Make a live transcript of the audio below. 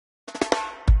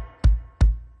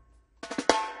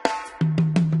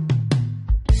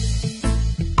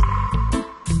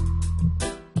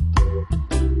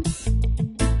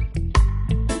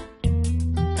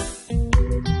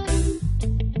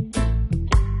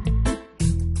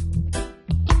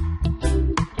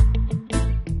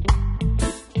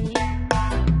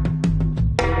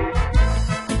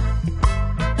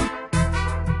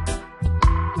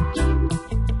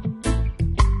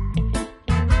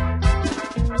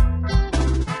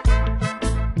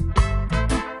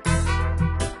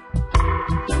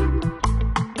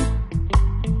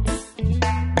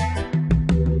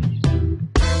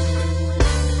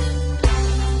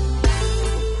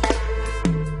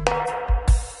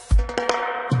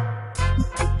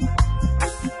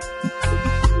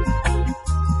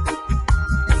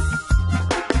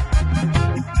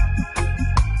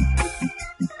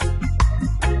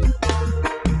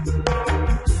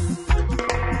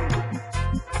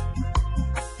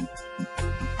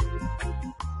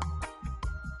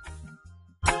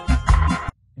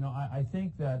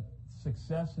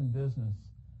success in business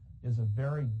is a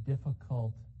very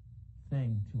difficult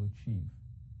thing to achieve.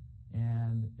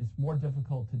 And it's more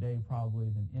difficult today probably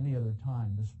than any other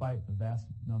time, despite the vast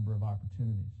number of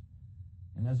opportunities.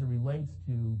 And as it relates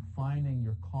to finding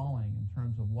your calling in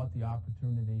terms of what the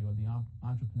opportunity or the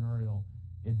entrepreneurial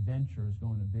adventure is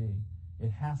going to be,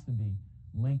 it has to be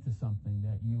linked to something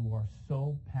that you are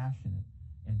so passionate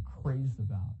and crazed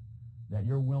about that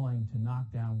you're willing to knock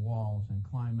down walls and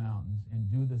climb mountains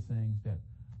and do the things that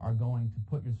are going to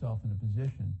put yourself in a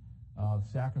position of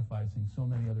sacrificing so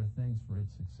many other things for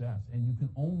its success. And you can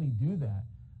only do that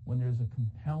when there's a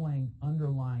compelling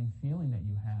underlying feeling that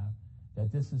you have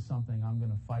that this is something I'm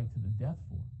going to fight to the death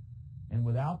for. And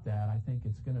without that, I think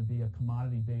it's going to be a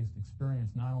commodity-based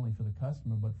experience, not only for the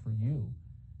customer, but for you.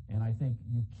 And I think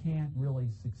you can't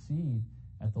really succeed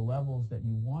at the levels that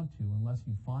you want to unless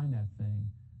you find that thing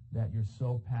that you're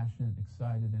so passionate,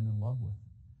 excited, and in love with.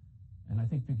 And I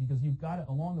think because you've got it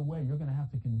along the way, you're going to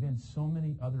have to convince so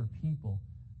many other people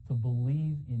to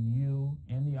believe in you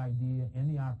and the idea and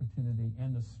the opportunity,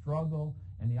 and the struggle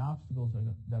and the obstacles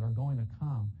that are going to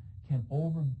come can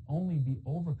only be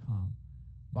overcome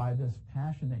by this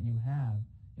passion that you have,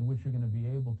 in which you're going to be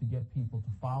able to get people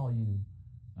to follow you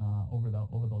over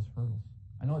those hurdles.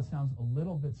 I know it sounds a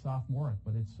little bit sophomoric,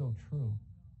 but it's so true.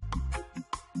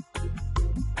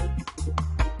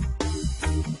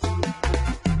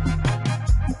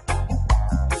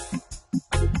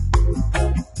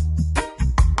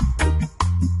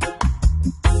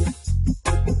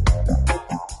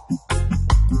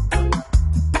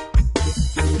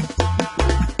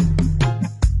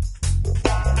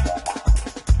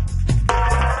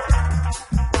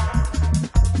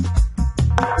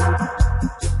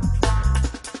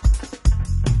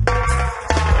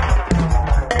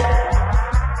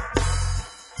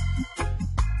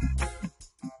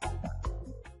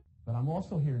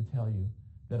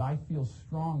 I feel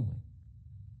strongly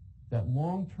that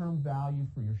long-term value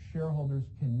for your shareholders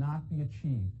cannot be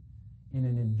achieved in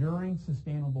an enduring,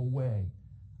 sustainable way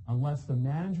unless the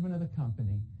management of the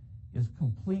company is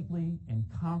completely and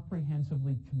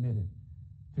comprehensively committed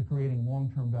to creating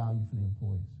long-term value for the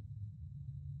employees.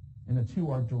 And the two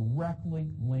are directly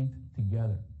linked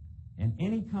together. And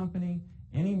any company,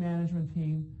 any management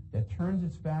team that turns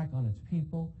its back on its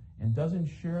people and doesn't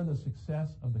share the success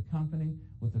of the company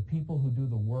with the people who do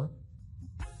the work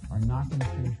are not going to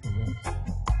finish the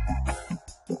race.